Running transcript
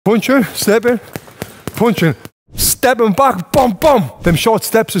Punching, stepping, punching, stepping back, bum, bum. Them short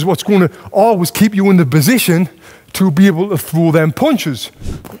steps is what's going to always keep you in the position to be able to throw them punches.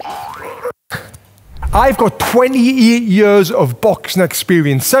 I've got 28 years of boxing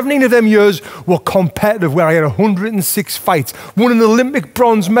experience. 17 of them years were competitive, where I had 106 fights, won an Olympic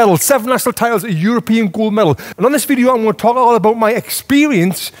bronze medal, 7 national titles, a European gold medal. And on this video, I'm going to talk all about my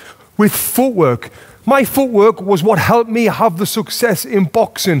experience with footwork. My footwork was what helped me have the success in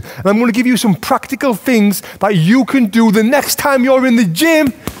boxing. And I'm going to give you some practical things that you can do the next time you're in the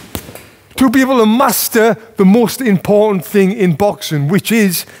gym to be able to master the most important thing in boxing, which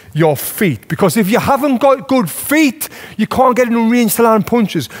is your feet. Because if you haven't got good feet, you can't get in range to land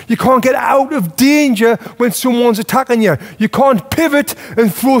punches. You can't get out of danger when someone's attacking you. You can't pivot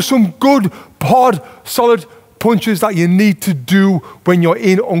and throw some good, hard, solid punches that you need to do when you're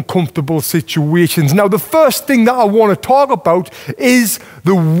in uncomfortable situations. Now, the first thing that I want to talk about is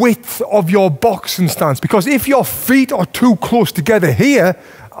the width of your boxing stance. Because if your feet are too close together here,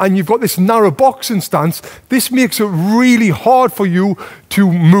 and you've got this narrow boxing stance, this makes it really hard for you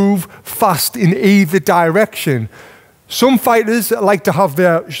to move fast in either direction. Some fighters like to have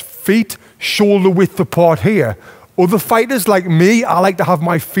their feet shoulder width apart here. Other fighters like me, I like to have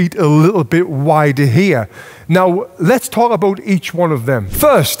my feet a little bit wider here. Now, let's talk about each one of them.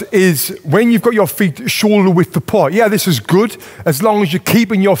 First is when you've got your feet shoulder width apart. Yeah, this is good as long as you're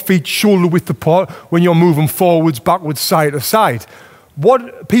keeping your feet shoulder width apart when you're moving forwards, backwards, side to side.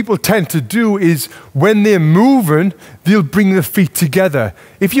 What people tend to do is when they're moving, they'll bring their feet together.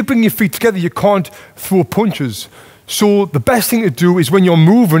 If you bring your feet together, you can't throw punches. So the best thing to do is when you're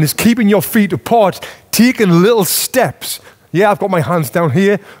moving is keeping your feet apart, taking little steps. Yeah, I've got my hands down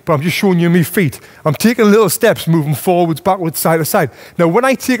here, but I'm just showing you my feet. I'm taking little steps, moving forwards, backwards, side to side. Now, when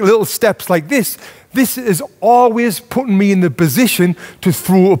I take little steps like this is always putting me in the position to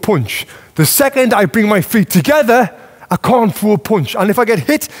throw a punch. The second I bring my feet together, I can't throw a punch. And if I get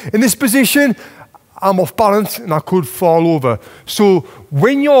hit in this position, I'm off balance and I could fall over. So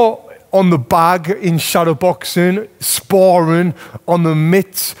when you're on the bag in shadow boxing, sparring, on the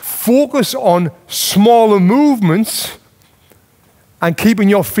mitts, focus on smaller movements and keeping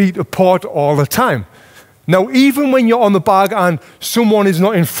your feet apart all the time. Now, even when you're on the bag and someone is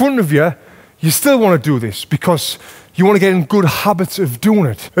not in front of you, you still want to do this because you want to get in good habits of doing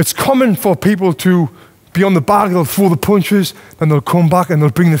it. It's common for people to be on the bag, they'll throw the punches, then they'll come back and they'll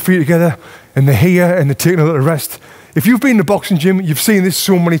bring their feet together and they're here and they're taking a little rest. If you've been in the boxing gym, you've seen this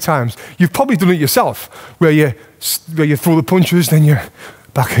so many times. You've probably done it yourself, where you throw the punches, then you're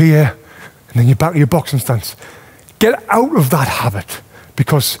back here, and then you're back to your boxing stance. Get out of that habit,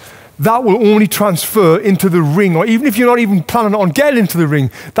 because that will only transfer into the ring, or even if you're not even planning on getting into the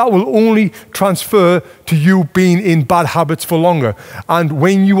ring, that will only transfer to you being in bad habits for longer. And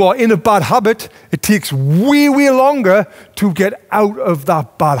when you are in a bad habit, it takes way, way longer to get out of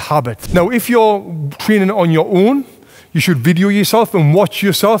that bad habit. Now, if you're training on your own, you should video yourself and watch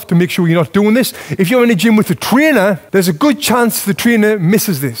yourself to make sure you're not doing this. If you're in a gym with a trainer, there's a good chance the trainer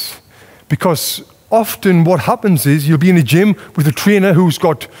misses this. Because often what happens is you'll be in a gym with a trainer who's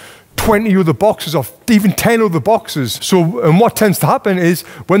got 20 other boxers or even 10 other boxers. So, and what tends to happen is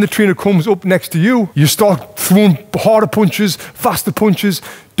when the trainer comes up next to you, you start throwing harder punches, faster punches,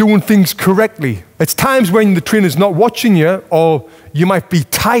 doing things correctly. It's times when the trainer's not watching you, or you might be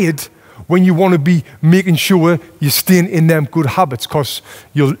tired, when you want to be making sure you're staying in them good habits, because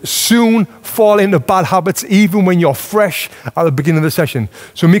you'll soon fall into bad habits even when you're fresh at the beginning of the session.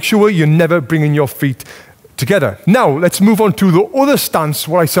 So make sure you're never bringing your feet together. Now, let's move on to the other stance,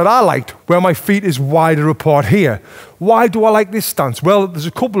 what I said I liked, where my feet is wider apart here. Why do I like this stance? Well, there's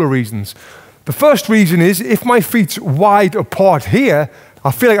a couple of reasons. The first reason is if my feet's wide apart here, I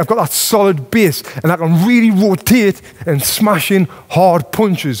feel like I've got that solid base and I can really rotate and smash in hard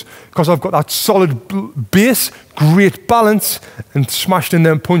punches because I've got that solid base, great balance, and smashed in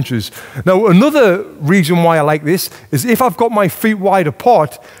them punches. Now, another reason why I like this is if I've got my feet wide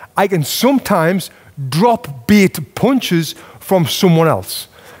apart, I can sometimes drop bait punches from someone else.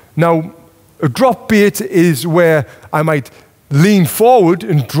 Now, a drop bait is where I might lean forward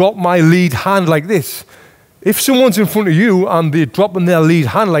and drop my lead hand like this. If someone's in front of you and they're dropping their lead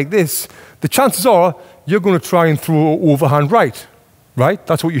hand like this, the chances are you're going to try and throw overhand right?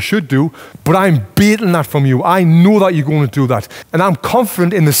 That's what you should do. But I'm baiting that from you. I know that you're going to do that. And I'm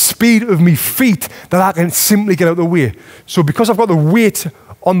confident in the speed of my feet that I can simply get out of the way. So because I've got the weight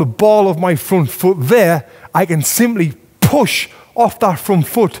on the ball of my front foot there, I can simply push off that front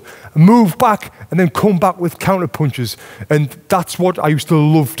foot, move back, and then come back with counter punches. And that's what I used to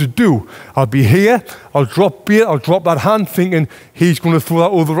love to do. I'll be here, I'll drop that hand thinking he's going to throw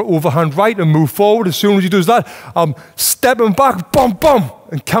that overhand right and move forward. As soon as he does that, I'm stepping back, bum, bum,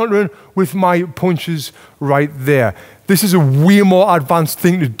 and countering with my punches right there. This is a way more advanced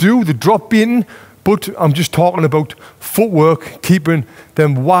thing to do, the drop beating, but I'm just talking about footwork, keeping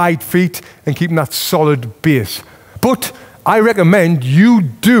them wide feet and keeping that solid base. But I recommend you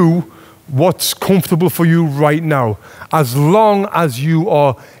do what's comfortable for you right now, as long as you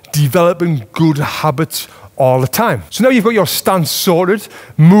are developing good habits all the time. So now you've got your stance sorted,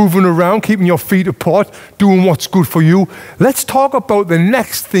 moving around, keeping your feet apart, doing what's good for you. Let's talk about the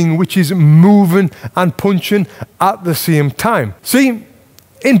next thing, which is moving and punching at the same time. See,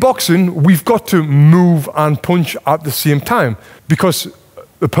 in boxing, we've got to move and punch at the same time, because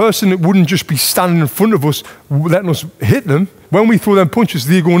the person wouldn't just be standing in front of us letting us hit them. When we throw them punches,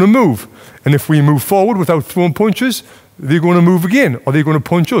 they're going to move. And if we move forward without throwing punches, they're going to move again, or they're going to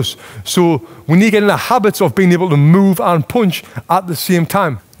punch us. So we need to get in the habits of being able to move and punch at the same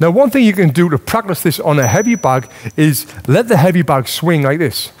time. Now, one thing you can do to practice this on a heavy bag is let the heavy bag swing like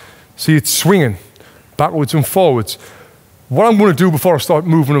this. See, it's swinging backwards and forwards. What I'm going to do before I start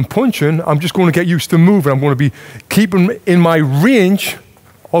moving and punching, I'm just going to get used to moving. I'm going to be keeping in my range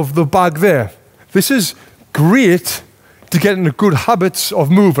of the bag there. This is great to get into good habits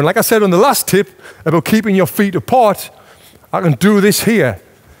of moving. Like I said on the last tip about keeping your feet apart, I can do this here,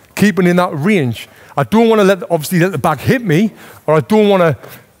 keeping in that range. I don't want to obviously let the bag hit me, or I don't want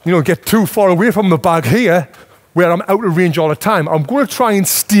to, get too far away from the bag here where I'm out of range all the time. I'm going to try and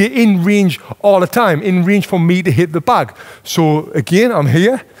stay in range all the time, in range for me to hit the bag. So again, I'm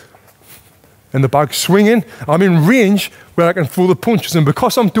here, and the bag's swinging. I'm in range where I can throw the punches, and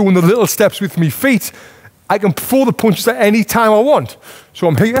because I'm doing the little steps with my feet, I can throw the punches at any time I want. So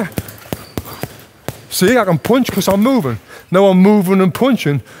I'm here. See, I can punch because I'm moving. Now I'm moving and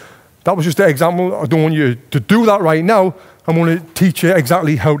punching. That was just an example. I don't want you to do that right now. I'm going to teach you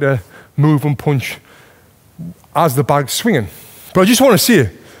exactly how to move and punch as the bag's swinging. But I just want to say,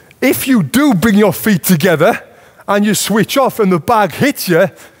 if you do bring your feet together and you switch off and the bag hits you,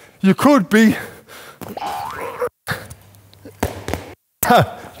 you could be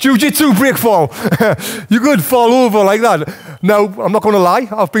Jiu-jitsu break fall. You could fall over like that. Now, I'm not going to lie.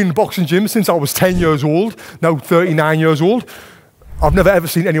 I've been in boxing gym since I was 10 years old, now 39 years old. I've never ever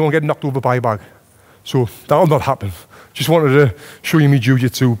seen anyone get knocked over by a bag. So that'll not happen. Just wanted to show you me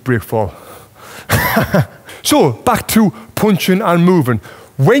jiu-jitsu break fall. So back to punching and moving.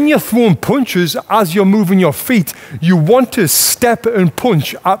 When you're throwing punches, as you're moving your feet, you want to step and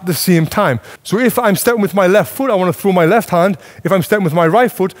punch at the same time. So if I'm stepping with my left foot, I want to throw my left hand. If I'm stepping with my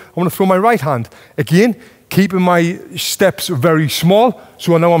right foot, I want to throw my right hand. Again, keeping my steps very small.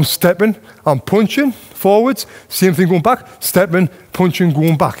 So now I'm stepping, I'm punching forwards. Same thing going back, stepping, punching,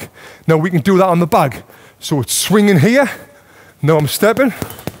 going back. Now we can do that on the bag. So it's swinging here. Now I'm stepping,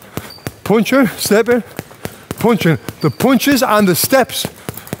 punching, stepping, punching. The punches and the steps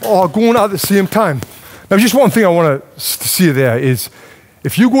are going at the same time. Now, just one thing I want to see there is,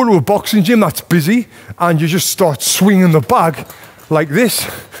 if you go to a boxing gym that's busy and you just start swinging the bag like this,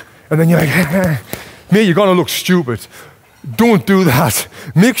 and then you're like, mate, you're going to look stupid. Don't do that.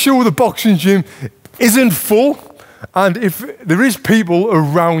 Make sure the boxing gym isn't full, and if there is people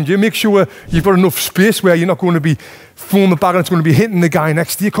around you, make sure you've got enough space where you're not going to be throwing the bag and it's going to be hitting the guy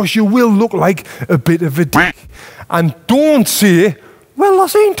next to you, because you will look like a bit of a dick. And don't say, well, I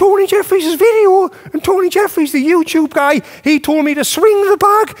seen Tony Jeffries' video, and Tony Jeffries, the YouTube guy, he told me to swing the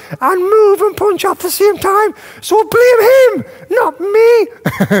bag and move and punch at the same time, so blame him, not me.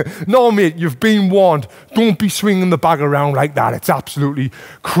 No, mate, you've been warned. Don't be swinging the bag around like that. It's absolutely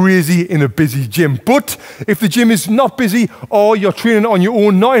crazy in a busy gym. But if the gym is not busy, or you're training on your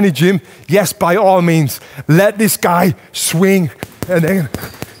own, not in a gym, yes, by all means, let this guy swing and then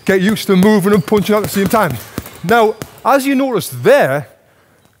get used to moving and punching at the same time. Now, as you notice there,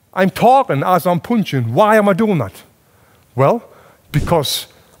 I'm talking as I'm punching. Why am I doing that? Well, because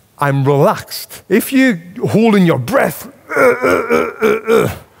I'm relaxed. If you're holding your breath,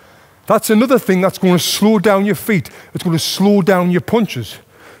 that's another thing that's going to slow down your feet. It's going to slow down your punches.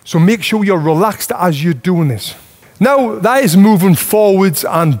 So make sure you're relaxed as you're doing this. Now, that is moving forwards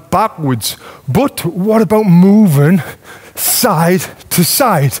and backwards. But what about moving side to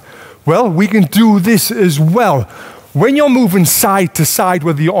side? Well, we can do this as well. When you're moving side to side,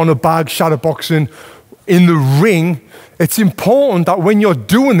 whether you're on a bag, shadow boxing, in the ring, it's important that when you're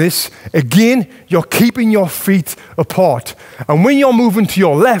doing this, again, you're keeping your feet apart. And when you're moving to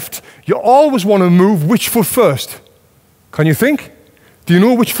your left, you always want to move which foot first? Can you think? Do you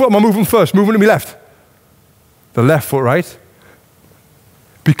know which foot am I moving first? Moving to my left? The left foot, right?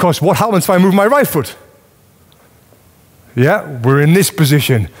 Because what happens if I move my right foot? Yeah, we're in this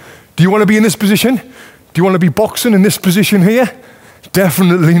position. Do you want to be in this position? Do you want to be boxing in this position here?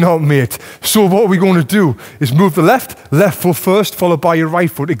 Definitely not, mate. So what we're going to do is move the left foot first, followed by your right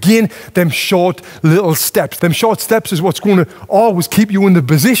foot. Again, them short little steps. Them short steps is what's going to always keep you in the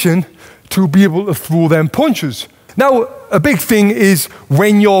position to be able to throw them punches. Now, a big thing is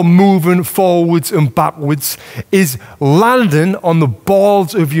when you're moving forwards and backwards is landing on the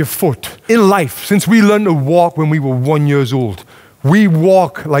balls of your foot. In life, since we learned to walk when we were 1 year old, we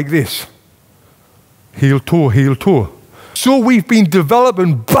walk like this. Heel toe, heel toe. So we've been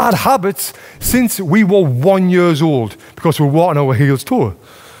developing bad habits since we were 1 year old because we're walking our heels toe.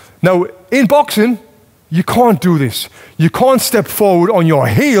 Now, in boxing, you can't do this. You can't step forward on your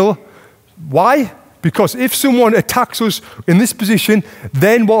heel. Why? Because if someone attacks us in this position,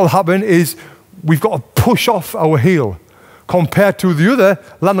 then what will happen is we've got to push off our heel. Compared to the other,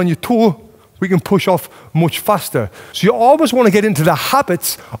 land on your toe, we can push off much faster. So you always want to get into the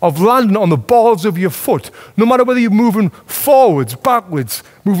habits of landing on the balls of your foot, no matter whether you're moving forwards, backwards,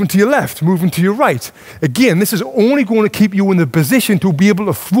 moving to your left, moving to your right. Again, this is only going to keep you in the position to be able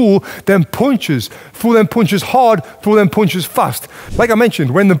to throw them punches hard, throw them punches fast. Like I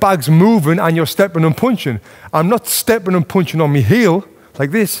mentioned, when the bag's moving and you're stepping and punching, I'm not stepping and punching on my heel like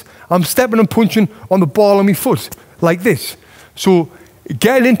this. I'm stepping and punching on the ball of my foot like this. So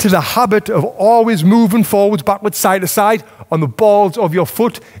getting into the habit of always moving forwards, backwards, side to side on the balls of your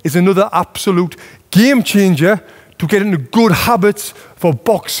foot is another absolute game changer to get into good habits for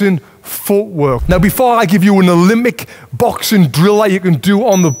boxing footwork. Now, before I give you an Olympic boxing drill that you can do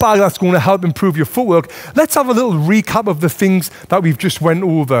on the bag that's going to help improve your footwork, let's have a little recap of the things that we've just went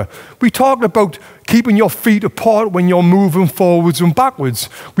over. We talked about keeping your feet apart when you're moving forwards and backwards.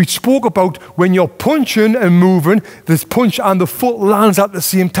 We spoke about when you're punching and moving, this punch and the foot lands at the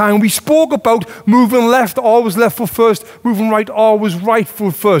same time. We spoke about moving left, always left foot first, moving right, always right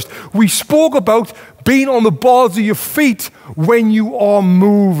foot first. We spoke about being on the balls of your feet when you are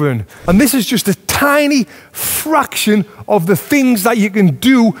moving. And this is just a tiny fraction of the things that you can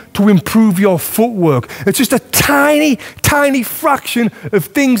do to improve your footwork. It's just a tiny, tiny fraction of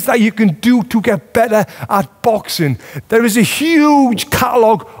things that you can do to get better at boxing. There is a huge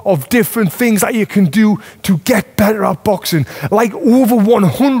catalogue of different things that you can do to get better at boxing. Like over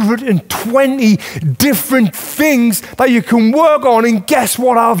 120 different things that you can work on. And guess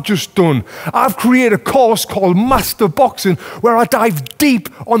what I've just done? I've created a course called Master Boxing where I dive deep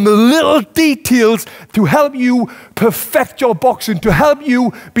on the little details to help you perfect your boxing, to help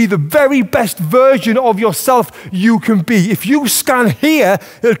you be the very best version of yourself you can be. If you scan here,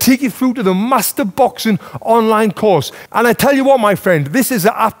 it'll take you through to the Master Boxing online course. And I tell you what, my friend, this is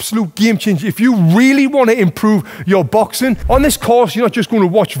an absolute game changer. If you really want to improve your boxing, on this course, you're not just going to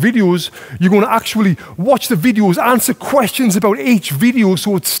watch videos, you're going to actually watch the videos, answer questions about each video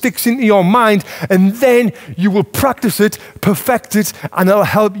so it sticks into your mind, and then you will practice it, perfect it, and it'll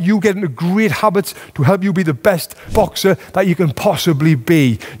help you get into great habits to help you be the best boxer that you can possibly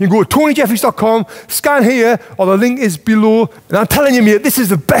be. You can go to TonyJeffries.com, scan here, or the link is below. And I'm telling you, mate, this is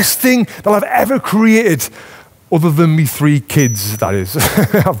the best thing that I've ever created, other than me 3 kids, that is.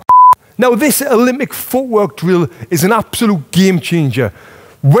 Now, this Olympic footwork drill is an absolute game changer.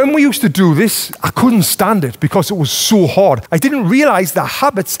 When we used to do this, I couldn't stand it because it was so hard. I didn't realize the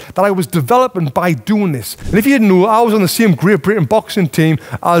habits that I was developing by doing this. And if you didn't know, I was on the same Great Britain boxing team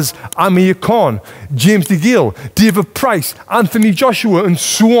as Amir Khan, James DeGale, David Price, Anthony Joshua, and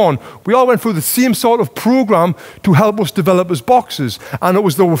so on. We all went through the same sort of program to help us develop as boxers. And it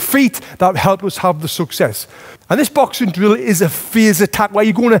was our feet that helped us have the success. And this boxing drill is a phase attack where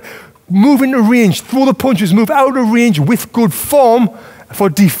you're going to move into range, throw the punches, move out of range with good form. For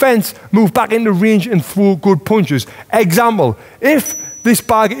defense, move back into range and throw good punches. Example, if this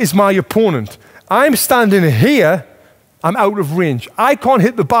bag is my opponent, I'm standing here, I'm out of range. I can't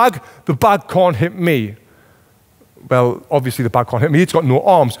hit the bag can't hit me. Well, obviously the bag can't hit me, it's got no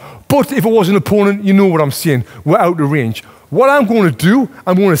arms. But if it was an opponent, you know what I'm saying, we're out of range. What I'm going to do,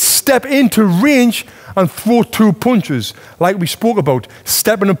 I'm going to step into range and throw 2 punches, like we spoke about,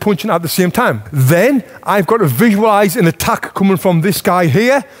 stepping and punching at the same time. Then I've got to visualize an attack coming from this guy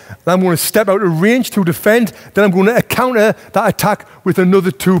here. And I'm going to step out of range to defend. Then I'm going to counter that attack with another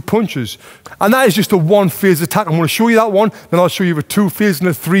 2 punches. And that is just a 1-phase attack. I'm going to show you that one, then I'll show you a 2-phase and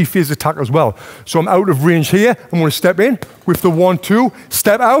a 3-phase attack as well. So I'm out of range here. I'm going to step in with the 1-2,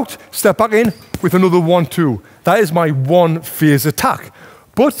 step out, step back in with another 1-2. That is my 1-phase attack.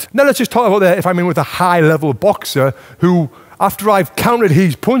 But now let's just talk about if I'm in with a high-level boxer who, after I've countered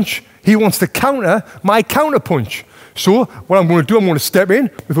his punch, he wants to counter my counter punch. So what I'm going to do, I'm going to step in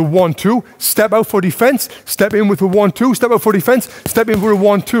with a 1-2, step out for defense, step in with a 1-2, step out for defense, step in for a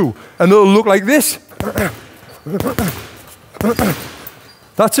 1-2. And it'll look like this.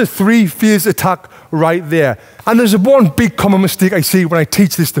 That's a 3-phase attack right there. And there's one big common mistake I see when I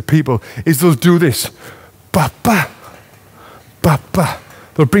teach this to people, is they'll do this. Ba, ba, ba, ba.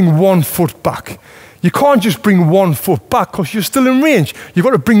 They'll bring 1 foot back. You can't just bring 1 foot back because you're still in range. You've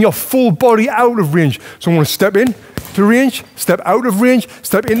got to bring your full body out of range. So I'm going to step in to range, step out of range,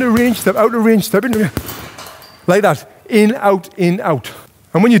 step into range, step out of range, step into range. Like that. In, out, in, out.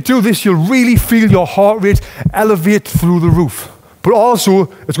 And when you do this, you'll really feel your heart rate elevate through the roof. But also,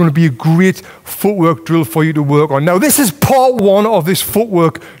 it's going to be a great footwork drill for you to work on. Now, this is part 1 of this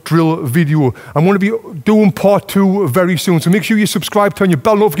footwork drill video. I'm going to be doing part 2 very soon. So make sure you subscribe, turn your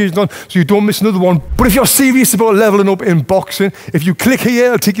bell notifications on so you don't miss another one. But if you're serious about leveling up in boxing, if you click here,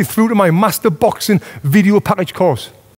 it'll take you through to my Master Boxing video package course.